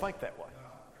man don't think that way.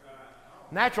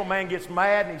 Natural man gets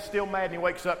mad, and he's still mad, and he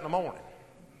wakes up in the morning.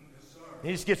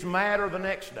 He just gets madder the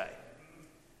next day.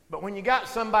 But when you got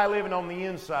somebody living on the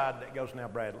inside that goes, "Now,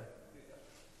 Bradley,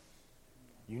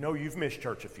 you know you've missed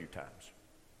church a few times.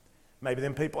 Maybe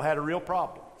them people had a real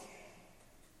problem.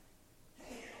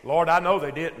 Lord, I know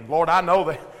they didn't. Lord, I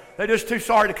know they're just too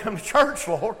sorry to come to church,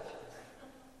 Lord."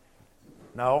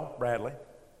 No, Bradley,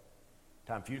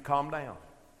 time for you to calm down.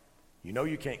 You know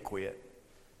you can't quit.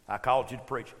 I called you to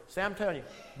preach. See, I'm telling you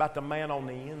about the man on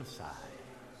the inside.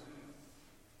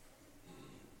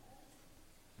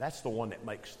 That's the one that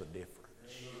makes the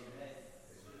difference.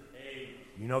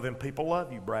 You know them people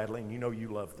love you, Bradley, and you know you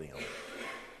love them.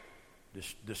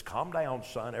 Just calm down,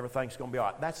 son. Everything's going to be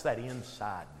all right. That's that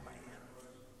inside man.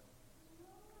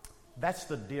 That's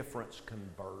the difference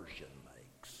conversion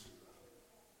makes.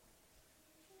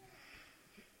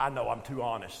 I know I'm too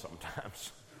honest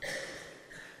sometimes.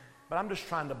 But I'm just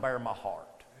trying to bear my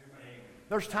heart.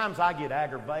 There's times I get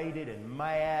aggravated and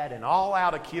mad and all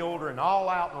out of kilter and all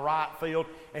out in the right field.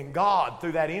 And God,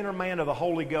 through that inner man of the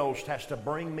Holy Ghost, has to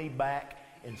bring me back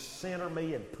and center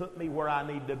me and put me where I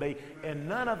need to be. And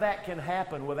none of that can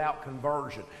happen without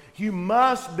conversion. You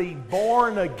must be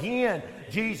born again,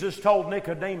 Jesus told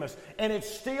Nicodemus. And it's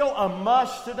still a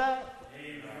must today.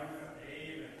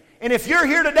 Amen. And if you're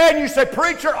here today and you say,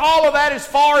 "Preacher, all of that is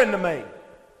foreign to me.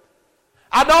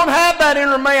 I don't have that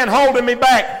inner man holding me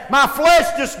back. My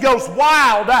flesh just goes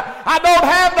wild. I don't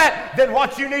have that." Then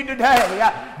what you need today,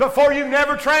 before you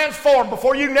never transform,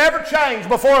 before you never change,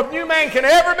 before a new man can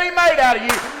ever be made out of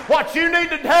you, what you need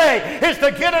today is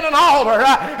to get in an altar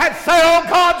and say, "Oh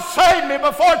God, save me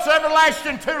before it's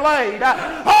everlasting too late.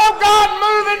 Oh God,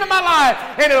 move into my life."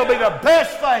 And it'll be the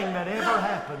best thing that ever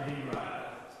happened to you.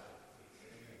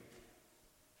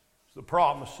 It's the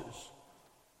promises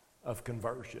of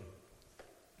conversion.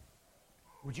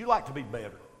 Would you like to be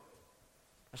better?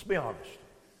 Let's be honest.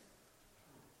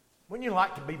 Wouldn't you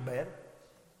like to be better?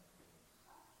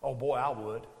 Oh boy, I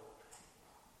would.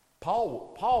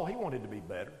 Paul, he wanted to be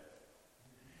better.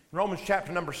 In Romans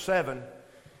chapter number 7,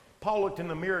 Paul looked in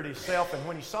the mirror at himself, and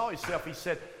when he saw himself, he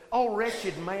said, "Oh,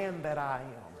 wretched man that I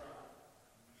am."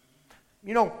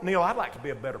 You know, Neil, I'd like to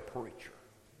be a better preacher.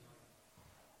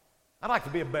 I'd like to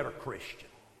be a better Christian.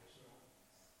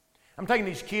 I'm taking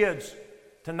these kids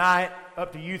tonight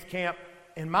up to youth camp,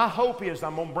 and my hope is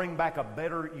I'm going to bring back a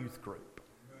better youth group.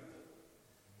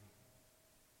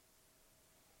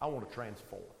 I want to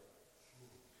transform.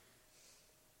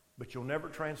 But you'll never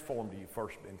transform till you've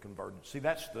first been converted. See,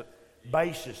 that's the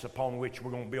basis upon which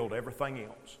we're going to build everything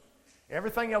else.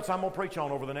 Everything else I'm going to preach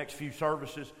on over the next few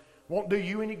services won't do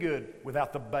you any good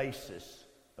without the basis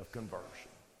of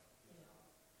conversion.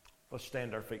 Let's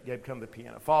stand to our feet. Gabe, come to the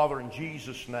piano. Father, in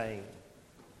Jesus' name,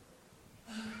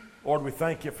 Lord, we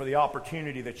thank you for the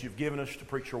opportunity that you've given us to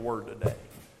preach your word today.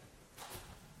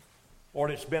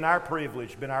 Lord, it's been our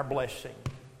privilege, been our blessing.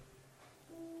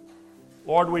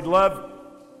 Lord, we'd love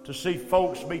to see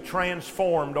folks be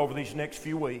transformed over these next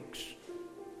few weeks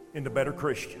into better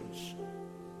Christians.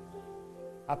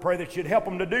 I pray that you'd help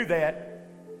them to do that.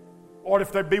 Lord,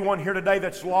 if there'd be one here today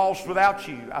that's lost without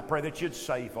you, I pray that you'd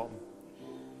save them.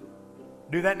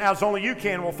 Do that now as only you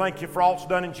can. We'll thank you for all it's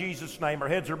done in Jesus' name. Our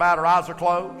heads are bowed, our eyes are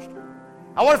closed.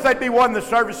 I wonder if there'd be one in the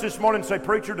service this morning and say,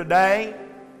 "Preacher, today,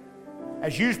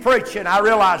 as you're preaching, I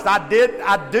realized I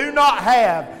do not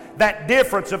have that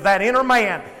difference of that inner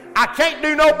man I can't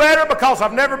do no better because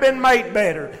I've never been made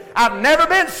better. I've never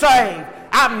been saved.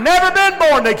 I've never been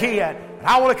born again.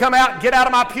 I want to come out and get out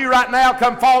of my pew right now,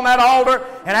 come fall on that altar,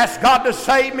 and ask God to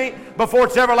save me before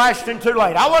it's everlasting too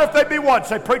late. I wonder if there'd be one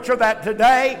say, preacher, that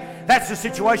today, that's the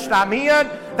situation I'm in,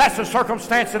 that's the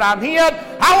circumstance that I'm in.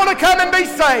 I want to come and be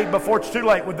saved before it's too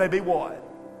late. Would there be one?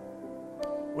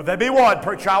 Would there be one,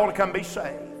 preacher? I want to come and be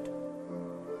saved.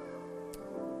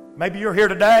 Maybe you're here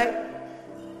today.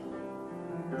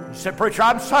 You said, preacher,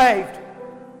 I'm saved.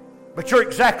 But you're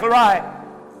exactly right.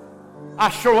 I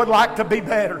sure would like to be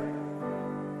better.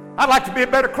 I'd like to be a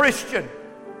better Christian.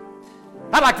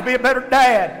 I'd like to be a better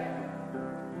dad.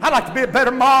 I'd like to be a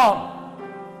better mom.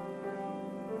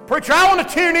 Preacher, I want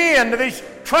to tune in to these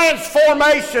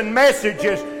transformation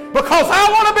messages because I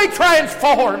want to be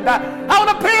transformed. I want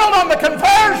to build on the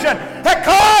conversion that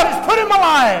God has put in my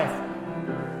life.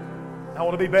 I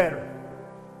want to be better.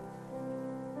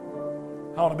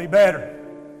 I want to be better.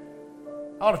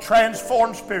 I want to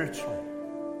transform spiritually.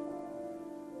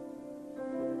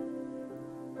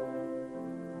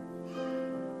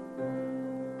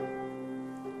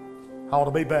 I want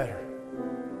to be better.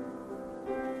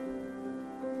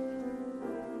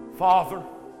 Father,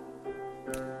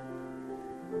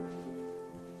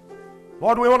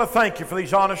 Lord, we want to thank you for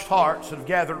these honest hearts that have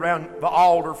gathered around the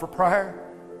altar for prayer.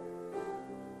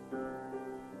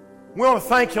 We want to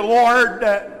thank you, Lord,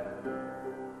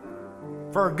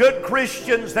 for good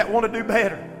Christians that want to do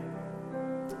better.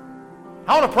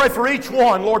 I want to pray for each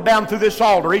one, Lord, down through this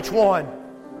altar, each one.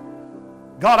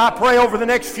 God, I pray over the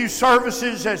next few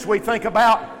services as we think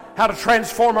about how to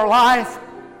transform our life,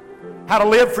 how to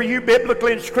live for you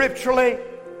biblically and scripturally.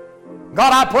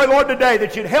 God, I pray, Lord, today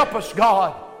that you'd help us,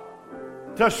 God,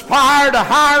 to aspire to a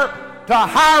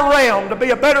higher realm, to be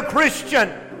a better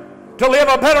Christian, to live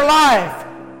a better life,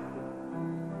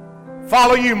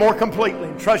 follow you more completely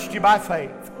and trust you by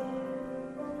faith.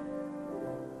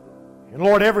 And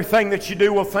Lord, everything that you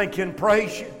do, we'll thank you and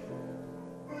praise you.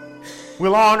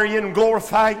 We'll honor you and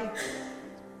glorify you.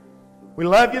 We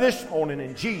love you this morning.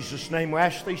 In Jesus' name we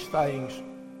ask these things.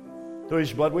 Through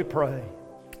his blood we pray.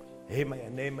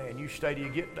 Amen. Amen. You stay till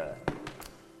you get done.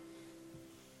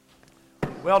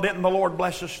 Well, didn't the Lord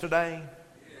bless us today?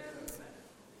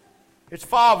 It's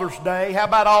Father's Day. How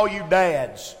about all you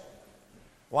dads?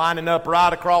 Lining up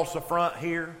right across the front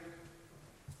here.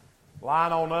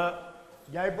 Line on up.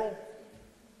 Gabriel?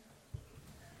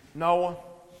 Noah?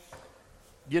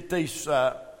 Get these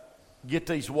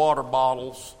water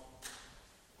bottles.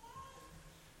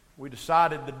 We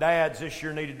decided the dads this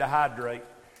year needed to hydrate.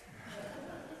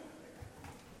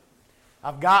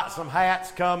 I've got some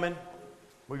hats coming.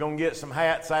 We're going to get some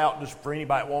hats out just for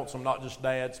anybody that wants them, not just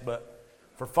dads. But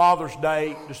for Father's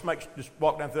Day, just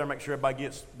walk down through there and make sure everybody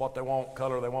gets what they want,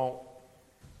 color they want.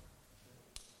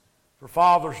 For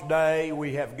Father's Day,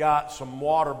 we have got some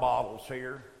water bottles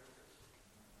here.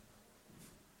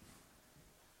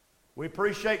 We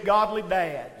appreciate godly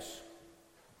dads.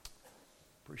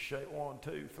 Appreciate 1,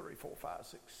 2, 3, 4, 5,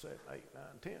 6, 7, 8, 9,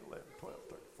 10, 11, 12,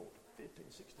 13, 14, 15,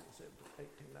 16, 17,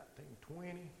 18,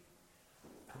 19, 20,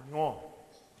 21.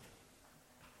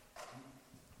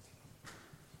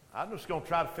 I'm just going to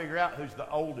try to figure out who's the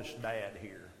oldest dad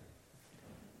here.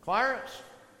 Clarence?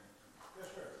 Yes,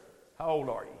 sir. How old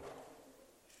are you?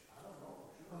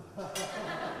 I don't know.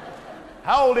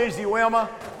 How old is he, Wilma?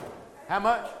 How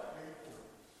much?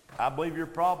 I believe you're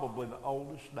probably the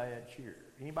oldest dad here.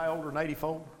 Anybody older than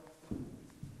 84?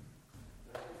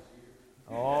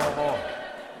 Oh, boy.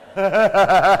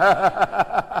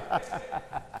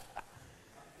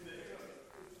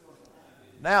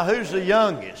 Now, who's the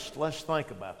youngest? Let's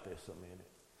think about this a minute.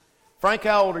 Frank,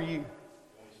 how old are you?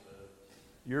 27.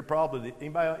 You're probably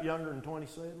anybody younger than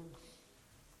 27?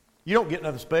 You don't get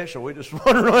nothing special. We just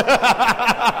wonder.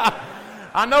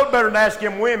 I know better than ask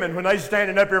them women when they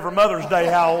standing up here for Mother's Day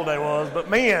how old they was. But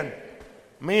men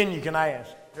you can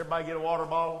ask. Everybody get a water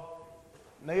bottle.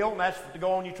 Neil, and that's to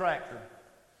go on your tractor.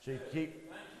 So you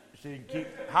can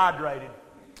keep hydrated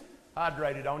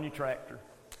on your tractor.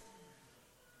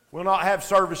 We'll not have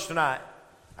service tonight.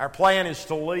 Our plan is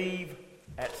to leave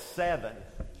at 7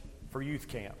 for youth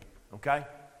camp. Okay?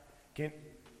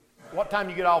 What time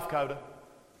do you get off, Coda?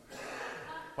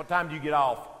 What time do you get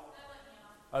off?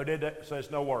 Oh, did that? So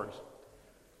it's no worries.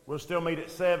 We'll still meet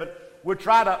at 7. We'll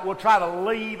try to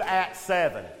leave at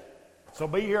 7. So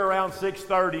be here around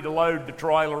 6:30 to load the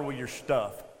trailer with your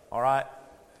stuff. All right?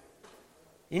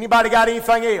 Anybody got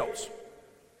anything else?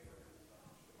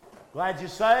 Glad you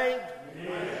saved?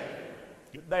 Amen.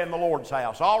 Good day in the Lord's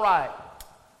house. All right.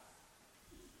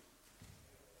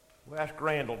 We'll ask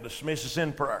Randall to dismiss us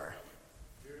in prayer.